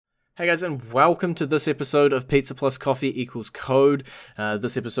Hey guys, and welcome to this episode of Pizza Plus Coffee Equals Code.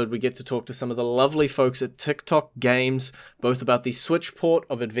 This episode we get to talk to some of the lovely folks at TikTok Games, both about the Switch port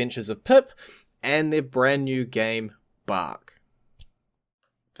of Adventures of Pip and their brand new game, Bark.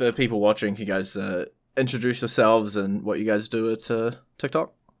 For people watching, can you guys introduce yourselves and what you guys do at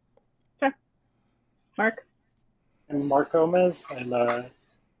TikTok? Sure. Mark? I'm Mark Gomez. I'm a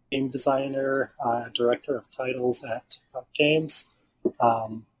game designer, director of titles at TikTok Games.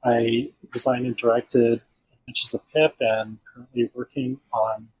 I designed and directed Adventures of Pip and currently working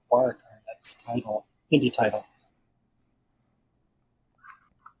on Bark, our next title, indie title.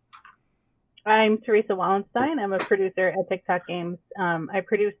 I'm Teresa Wallenstein. I'm a producer at TikTok Games. I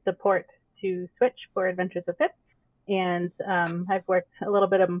produced the port to Switch for Adventures of Pip, and I've worked a little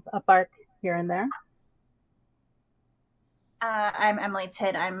bit of Bark here and there. I'm Emily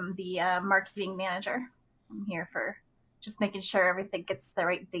Tidd. I'm the marketing manager. I'm here for just making sure everything gets the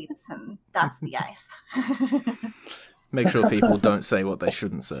right dates and dots the I's. Make sure people don't say what they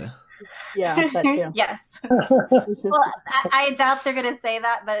shouldn't say. Yeah, that too. Yes. Well, I doubt they're going to say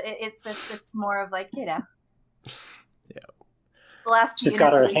that, but it's more of like, you know. Yeah. She's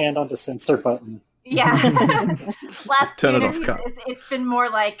got her hand on the censor button. Yeah. Last turn it interview, off. it's been more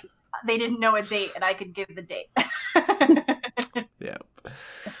like they didn't know a date and I could give the date. Yeah.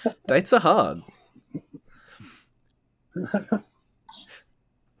 Dates are hard.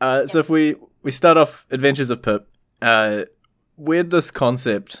 So if we start off Adventures of Pip, where did this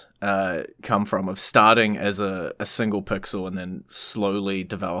concept come from of starting as a single pixel and then slowly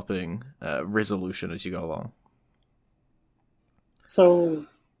developing resolution as you go along? So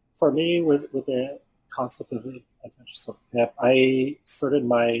for me, with the concept of Adventures of Pip, I started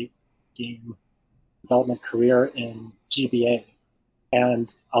my game development career in GBA,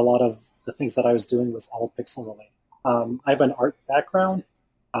 and a lot of the things that I was doing was all pixel related. I have an art background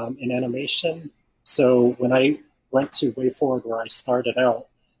in animation, so when I went to WayForward where I started out,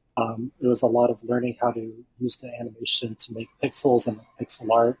 it was a lot of learning how to use the animation to make pixels and pixel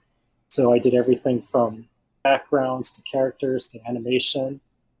art. So I did everything from backgrounds to characters to animation,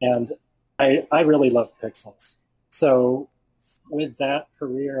 and I really love pixels. So with that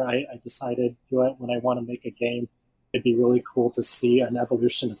career, I decided when I want to make a game, it'd be really cool to see an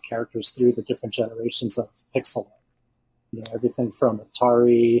evolution of characters through the different generations of pixel art. You know, everything from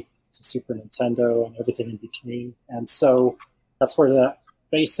Atari to Super Nintendo and everything in between. And so that's where the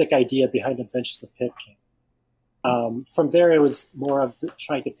basic idea behind Adventures of Pip came. From there, it was more of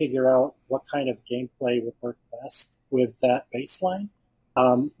trying to figure out what kind of gameplay would work best with that baseline.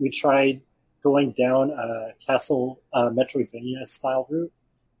 We tried going down a Castle Metroidvania style route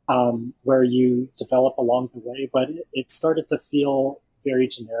where you develop along the way, but it started to feel very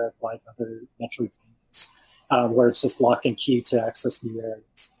generic like other Metroidvanias. Where it's just lock and key to access new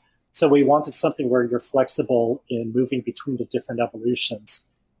areas. So we wanted something where you're flexible in moving between the different evolutions.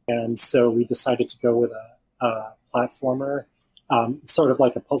 And so we decided to go with a platformer, sort of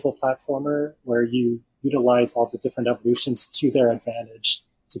like a puzzle platformer, where you utilize all the different evolutions to their advantage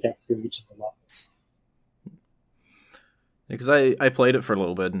to get through each of the levels. Because I played it for a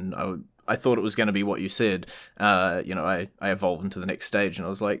little bit, and I thought it was going to be what you said. I evolved into the next stage, and I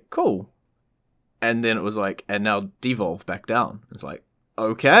was like, cool. And then it was like, and now devolve back down. It's like,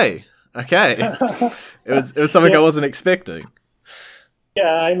 okay. It was something I wasn't expecting.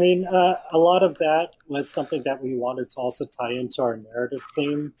 Yeah, I mean, a lot of that was something that we wanted to also tie into our narrative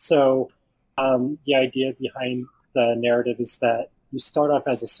theme. So the idea behind the narrative is that you start off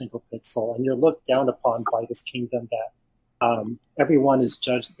as a single pixel, and you're looked down upon by this kingdom that everyone is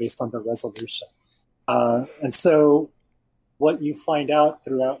judged based on their resolution. And so what you find out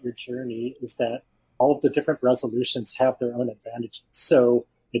throughout your journey is that all of the different resolutions have their own advantages. So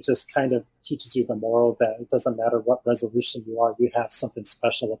it just kind of teaches you the moral that it doesn't matter what resolution you are, you have something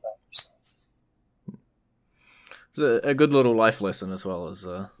special about yourself. It's a good little life lesson as well as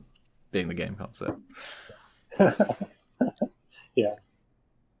being the game concept. Yeah.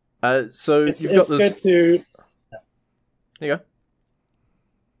 So it's you've got this... good to... There you go.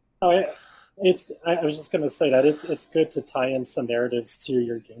 I was just going to say that it's good to tie in some narratives to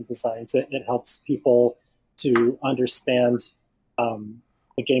your game designs. It helps people to understand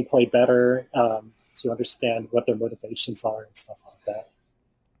the gameplay better, to understand what their motivations are and stuff like that.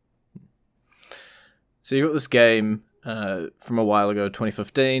 So you got this game from a while ago,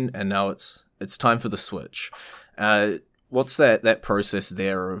 2015, and now it's time for the Switch. What's that process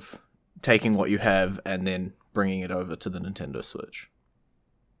there of taking what you have and then bringing it over to the Nintendo Switch?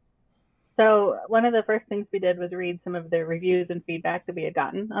 So one of the first things we did was read some of the reviews and feedback that we had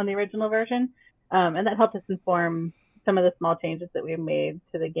gotten on the original version, and that helped us inform some of the small changes that we made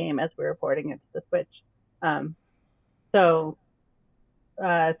to the game as we were porting it to the Switch. So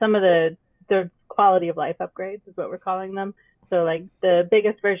some of the quality of life upgrades is what we're calling them. So like the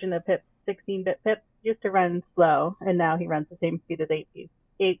biggest version of Pip, 16-bit Pip, used to run slow, and now he runs the same speed as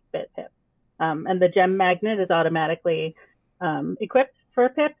 8-bit Pip. And the gem magnet is automatically equipped for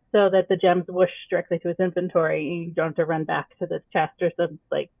Pip so that the gems whoosh directly to his inventory. You don't have to run back to the chest or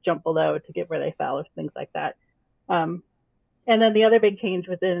like jump below to get where they fell or things like that. And then the other big change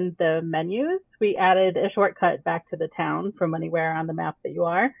within the menus, we added a shortcut back to the town from anywhere on the map that you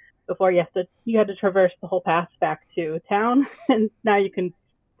are. Before you had to traverse the whole path back to town, and now you can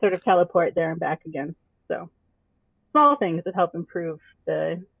sort of teleport there and back again. So small things that help improve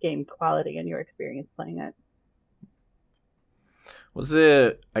the game quality and your experience playing it. Was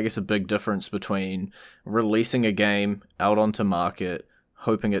there, I guess, a big difference between releasing a game out onto market,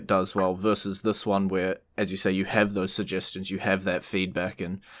 hoping it does well, versus this one where, as you say, you have those suggestions, you have that feedback,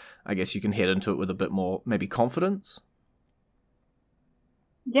 and I guess you can head into it with a bit more, maybe, confidence?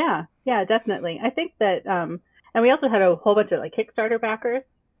 Yeah, definitely. I think that, and we also had a whole bunch of like Kickstarter backers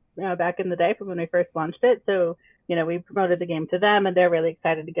back in the day from when we first launched it. So, we promoted the game to them, and they're really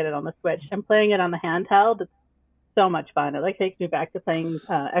excited to get it on the Switch. And playing it on the handheld, it's so much fun. It like takes me back to playing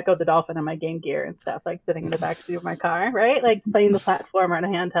Echo the Dolphin on my Game Gear and stuff, like sitting in the backseat of my car, right? Like playing the platformer on a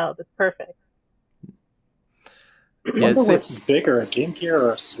handheld. It's perfect. I wonder which is bigger, a Game Gear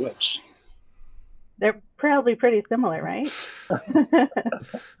or a Switch? They're probably pretty similar, right? About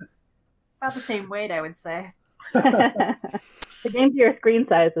the same weight, I would say. The Game Gear screen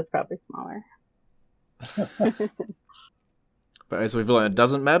size is probably smaller. But as we've learned, it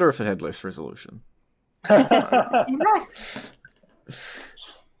doesn't matter if it had less resolution.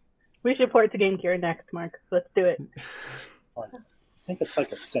 We should port to Game Gear next, Mark. Let's do it. I think it's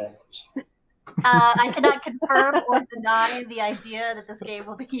like a sandwich. I cannot confirm or deny the idea that this game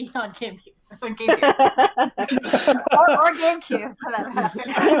will be on GameCube. On GameCube. or GameCube, for that matter.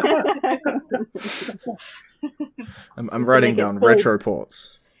 I'm writing down retro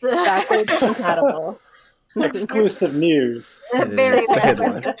ports. Backwards compatible. Exclusive news. Very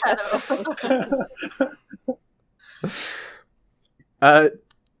backwards compatible.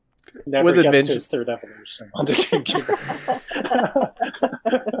 Never with gets adventure- to his third evolution on the GameCube.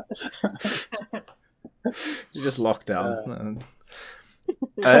 You just locked down.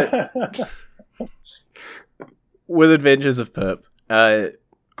 With Adventures of Pip, you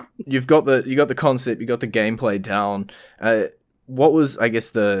got the concept, you got the gameplay down. What was, I guess,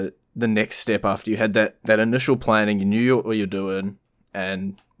 the next step after you had that initial planning? You knew what you're doing,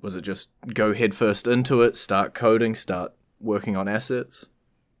 and was it just go headfirst into it, start coding, start working on assets?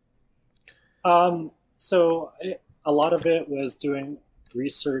 So a lot of it was doing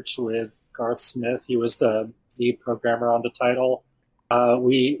research with Garth Smith. He was the lead programmer on the title.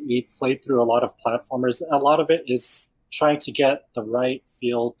 We played through a lot of platformers. A lot of it is trying to get the right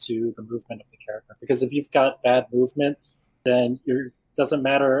feel to the movement of the character. Because if you've got bad movement, then it doesn't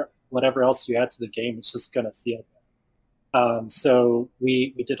matter whatever else you add to the game, it's just going to feel bad. So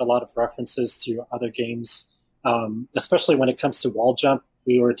we did a lot of references to other games, especially when it comes to wall jump.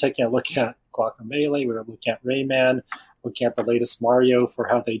 We were taking a look at Guacamelee, we were looking at Rayman, looking at the latest Mario for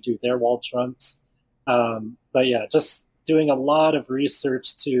how they do their wall jumps. But yeah, just doing a lot of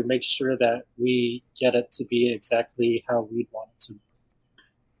research to make sure that we get it to be exactly how we'd want it to be.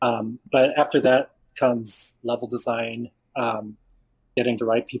 But after that comes level design, getting the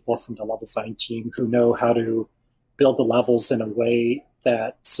right people from the level design team who know how to build the levels in a way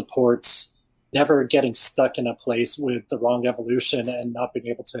that supports never getting stuck in a place with the wrong evolution and not being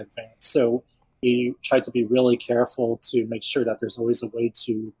able to advance. So we try to be really careful to make sure that there's always a way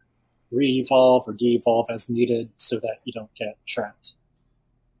to re-evolve or de-evolve as needed so that you don't get trapped.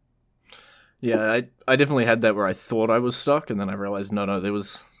 Yeah, I definitely had that where I thought I was stuck, and then I realized, no, there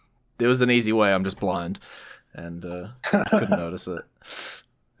was an easy way, I'm just blind, and I couldn't notice it.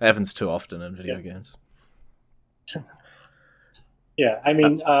 It happens too often in video games. Yeah, I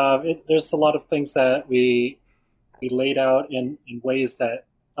mean, there's a lot of things that we laid out in ways that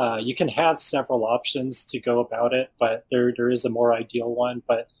you can have several options to go about it, but there is a more ideal one.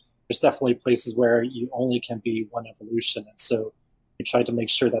 But there's definitely places where you only can be one evolution, and so we try to make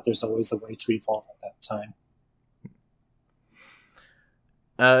sure that there's always a way to evolve at that time.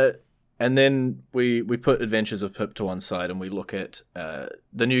 And then we put Adventures of Pip to one side, and we look at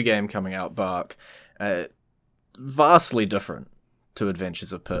the new game coming out, Bark. Vastly different to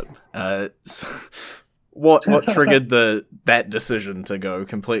Adventures of Pip. What triggered that decision to go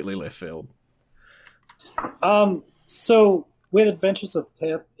completely left field? So with Adventures of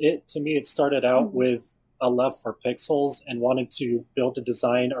Pip, it started out with a love for pixels and wanting to build a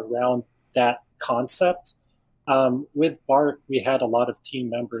design around that concept. With Bark, we had a lot of team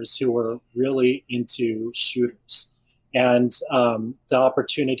members who were really into shooters, and the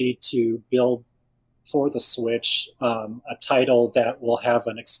opportunity to build for the Switch a title that will have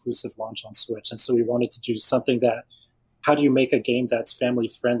an exclusive launch on Switch. And so we wanted to do something that, how do you make a game that's family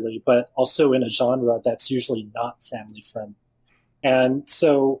friendly, but also in a genre that's usually not family friendly? And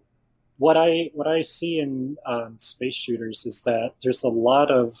so what I see in space shooters is that there's a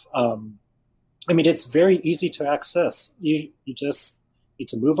lot of, it's very easy to access. You just need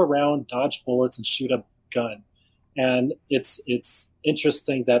to move around, dodge bullets, and shoot a gun. And it's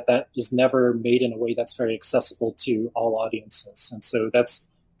interesting that is never made in a way that's very accessible to all audiences. And so that's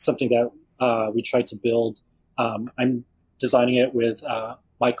something that we try to build. I'm designing it with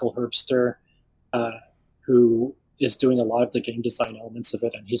Michael Herbster, who is doing a lot of the game design elements of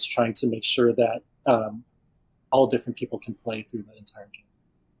it, and he's trying to make sure that all different people can play through the entire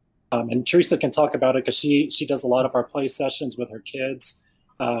game. And Teresa can talk about it because she does a lot of our play sessions with her kids.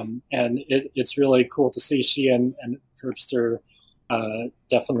 And it's really cool to see she and Herbster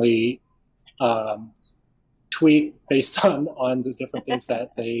definitely tweak based on the different things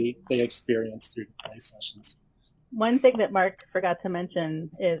that they experience through the play sessions. One thing that Mark forgot to mention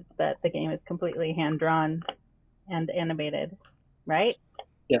is that the game is completely hand-drawn and animated, right?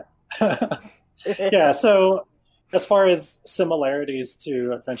 Yeah. Yeah, so as far as similarities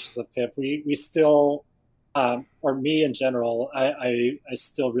to Adventures of Pip, we still... or me in general, I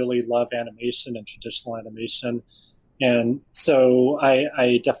still really love animation and traditional animation. And so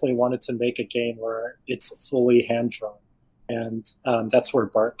I definitely wanted to make a game where it's fully hand-drawn. And that's where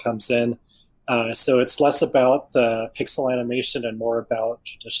Bark comes in. So it's less about the pixel animation and more about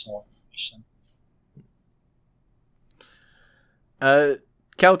traditional animation.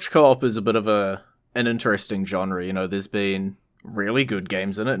 Couch co-op is a bit of an interesting genre. You know, there's been really good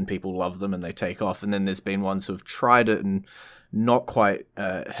games in it and people love them and they take off, and then there's been ones who've tried it and not quite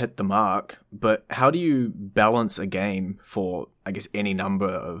hit the mark. But how do you balance a game for, I guess, any number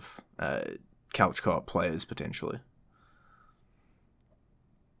of couch co-op players potentially?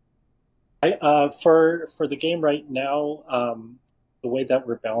 For the game right now, the way that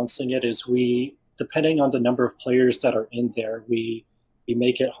we're balancing it is depending on the number of players that are in there, we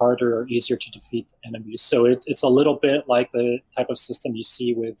make it harder or easier to defeat the enemies. So it's a little bit like the type of system you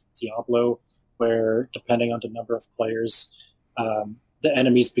see with Diablo, where depending on the number of players, the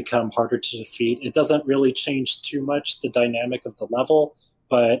enemies become harder to defeat. It doesn't really change too much the dynamic of the level,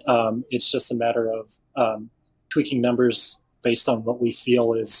 but it's just a matter of tweaking numbers based on what we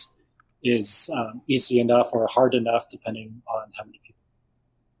feel is easy enough or hard enough, depending on how many people.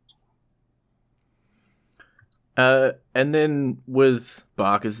 And then with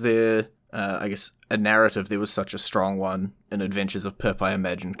Bark, is there, I guess, a narrative? There was such a strong one in Adventures of Pip, I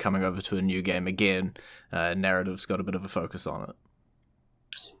imagine, coming over to a new game again. Narrative's got a bit of a focus on it.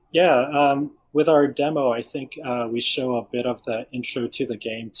 Yeah, with our demo, I think we show a bit of the intro to the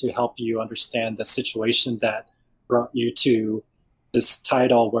game to help you understand the situation that brought you to this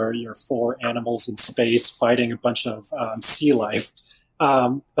title where you're 4 animals in space fighting a bunch of sea life.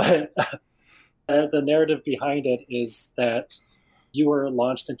 But the narrative behind it is that you were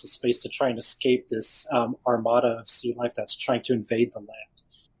launched into space to try and escape this armada of sea life that's trying to invade the land.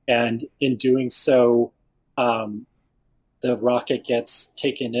 And in doing so, the rocket gets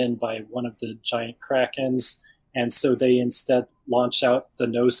taken in by one of the giant krakens, and so they instead launch out the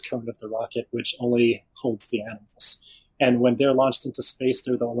nose cone of the rocket, which only holds the animals. And when they're launched into space,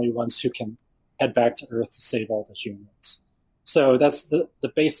 they're the only ones who can head back to Earth to save all the humans. So that's the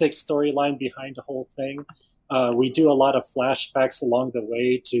basic storyline behind the whole thing. We do a lot of flashbacks along the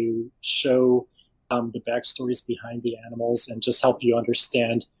way to show the backstories behind the animals and just help you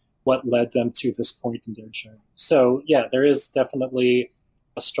understand what led them to this point in their journey. So yeah, there is definitely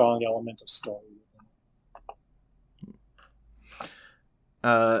a strong element of story within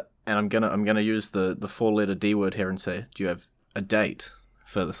it. And I'm gonna use the 4-letter D word here and say, do you have a date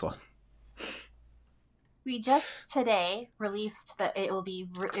for this one? We just today released that it will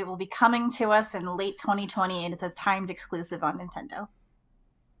be coming to us in late 2020, and it's a timed exclusive on Nintendo.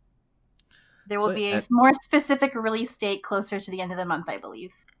 There will be a more specific release date closer to the end of the month, I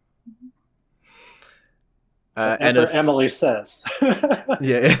believe. And if Emily says,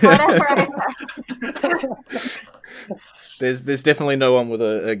 yeah, whatever I said. There's definitely no one with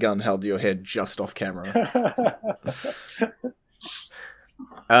a gun held to your head just off camera.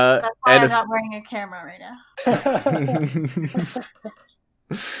 That's why I'm not wearing a camera right now.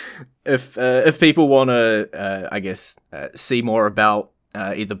 If people want to, I guess, see more about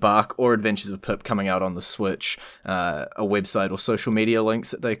either Bark or Adventures of Pip coming out on the Switch, a website or social media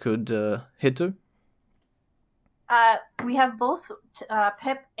links that they could head to? We have both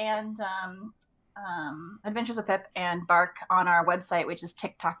Pip and Adventures of Pip and Bark on our website, which is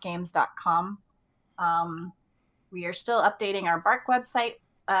tiktokgames.com. We are still updating our Bark website.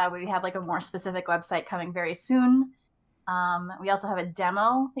 We have like a more specific website coming very soon. We also have a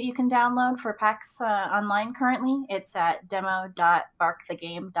demo that you can download for PAX Online currently. It's at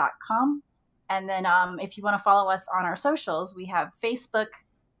demo.barkthegame.com. And then if you want to follow us on our socials, we have Facebook,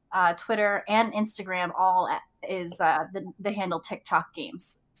 Twitter, and Instagram. Is the handle TikTok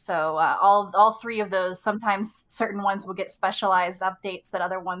Games. So all three of those. Sometimes certain ones will get specialized updates that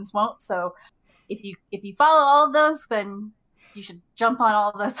other ones won't. So if you follow all of those, then you should jump on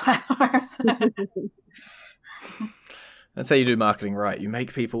all of those platforms. That's how you do marketing right. You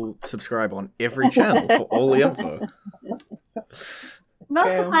make people subscribe on every channel for all the info.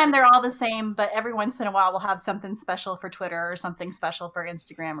 Most of the time they're all the same, but every once in a while we'll have something special for Twitter or something special for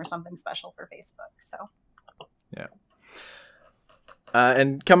Instagram or something special for Facebook. So yeah.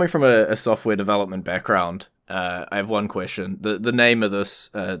 And coming from a software development background, I have one question. The name of this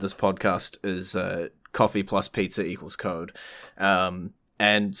podcast is Coffee Plus Pizza Equals Code. And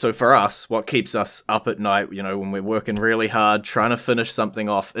so for us, what keeps us up at night, when we're working really hard, trying to finish something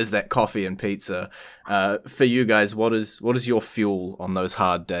off, is that coffee and pizza. For you guys, what is your fuel on those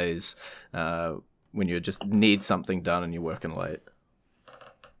hard days when you just need something done and you're working late?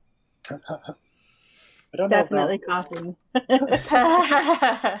 I don't Definitely coffee.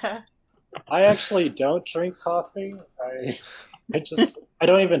 I actually don't drink coffee. I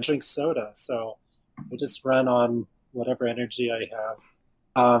don't even drink soda, so I just run on whatever energy I have.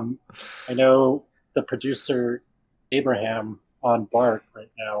 I know the producer Abraham on Bark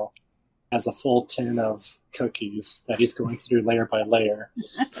right now has a full tin of cookies that he's going through layer by layer.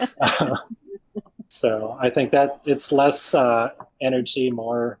 So I think that it's less energy,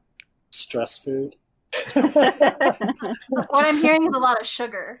 more stress food. what I'm hearing is a lot of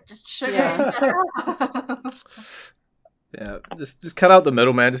sugar. Just sugar. Yeah, just cut out the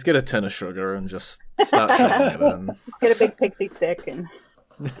middle, man. Just get a tin of sugar and just start shoving it in. Get a big pixie stick and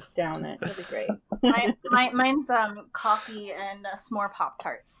down it. That'd be great. Mine's coffee and s'more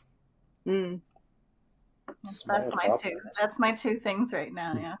Pop-Tarts. That's my two. That's my two things right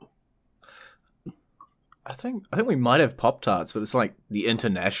now. Yeah. I think we might have Pop-Tarts, but it's like the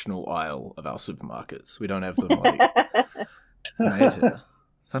international aisle of our supermarkets. We don't have them like made here.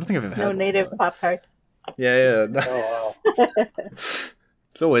 I don't think I've ever had native Pop-Tarts. Yeah. No. Oh, wow.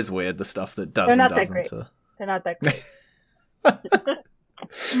 It's always weird, the stuff that doesn't. They're not that great.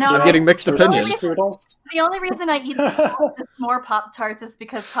 No, I'm getting mixed opinions. The only reason I eat the s'more Pop-Tarts is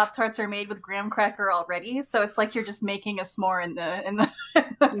because Pop-Tarts are made with graham cracker already, so it's like you're just making a s'more in the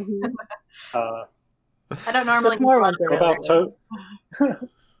I don't normally. What about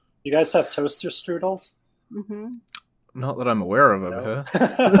you guys have toaster strudels? Mm-hmm. Not that I'm aware of over here.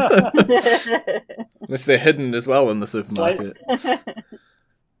 Unless they're hidden as well in the supermarket.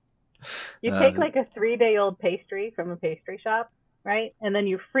 You take like a 3-day-old pastry from a pastry shop, right? And then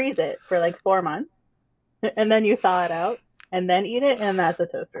you freeze it for like 4 months. And then you thaw it out and then eat it, and that's a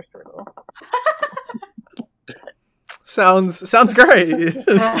toaster strudel. Sounds great.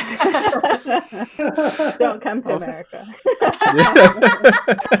 Don't come to America.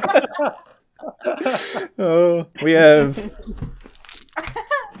 Oh, we have.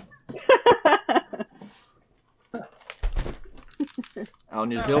 Our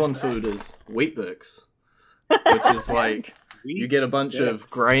New Zealand food is Weet-Bix, which is like you get a bunch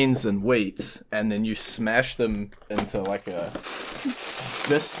of grains and wheats, and then you smash them into like a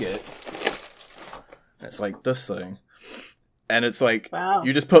biscuit. It's like this thing. And it's like,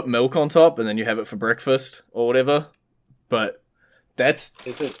 You just put milk on top and then you have it for breakfast or whatever. But that's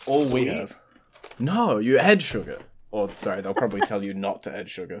all we have. No, you add sugar. Or, sorry, they'll probably tell you not to add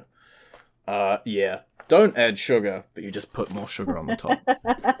sugar. Yeah. Don't add sugar, but you just put more sugar on the top.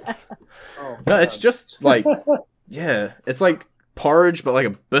 No, it's just like, it's like porridge, but like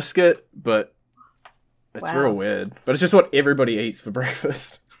a biscuit, but it's real weird. But it's just what everybody eats for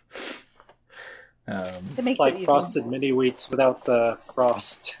breakfast. It's like frosted mini wheats without the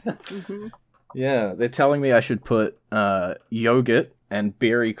frost. Mm-hmm. Yeah, they're telling me I should put yogurt and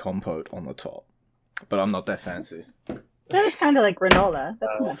berry compote on the top, but I'm not that fancy. That's kind of like granola.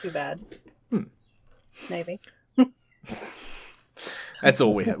 That's not too bad. Maybe. That's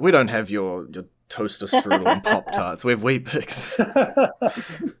all we have. We don't have your toaster strudel and Pop-Tarts. We have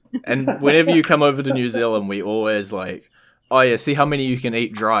Weet-Bix. And whenever you come over to New Zealand, we always like, oh yeah, see how many you can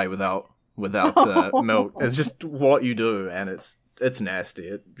eat dry without milk. It's just what you do, and it's it's nasty.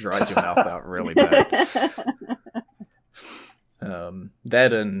 It dries your mouth out really bad.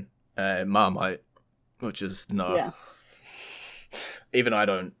 That and Marmite, which is no. Yeah. Even I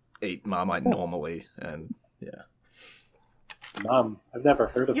don't eat Marmite normally, and yeah. I've never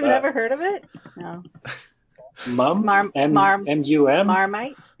heard of You've that. never heard of it? No. Mum? Marmite?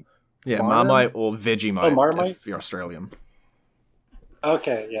 M-U-M? Yeah, Marmite or Vegemite Marmite? if you're Australian.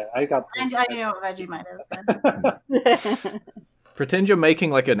 Okay, yeah, I got I know what Vegemite is then. Pretend you're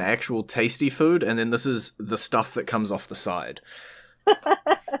making like an actual tasty food, and then this is the stuff that comes off the side.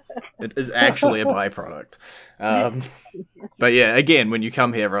 It is actually a byproduct. But yeah, again, when you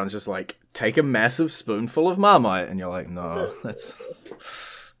come here, everyone's just like, take a massive spoonful of Marmite, and you're like, no, that's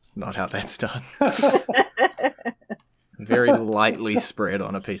not how that's done. Very lightly spread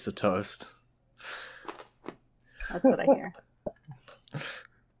on a piece of toast. That's what I hear.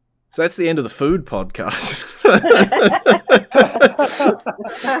 So that's the end of the food podcast.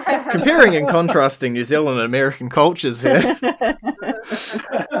 Comparing and contrasting New Zealand and American cultures here.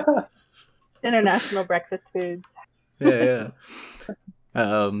 International breakfast foods. Yeah.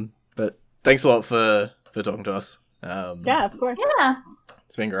 But thanks a lot for talking to us. Yeah, of course. Yeah.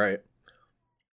 It's been great.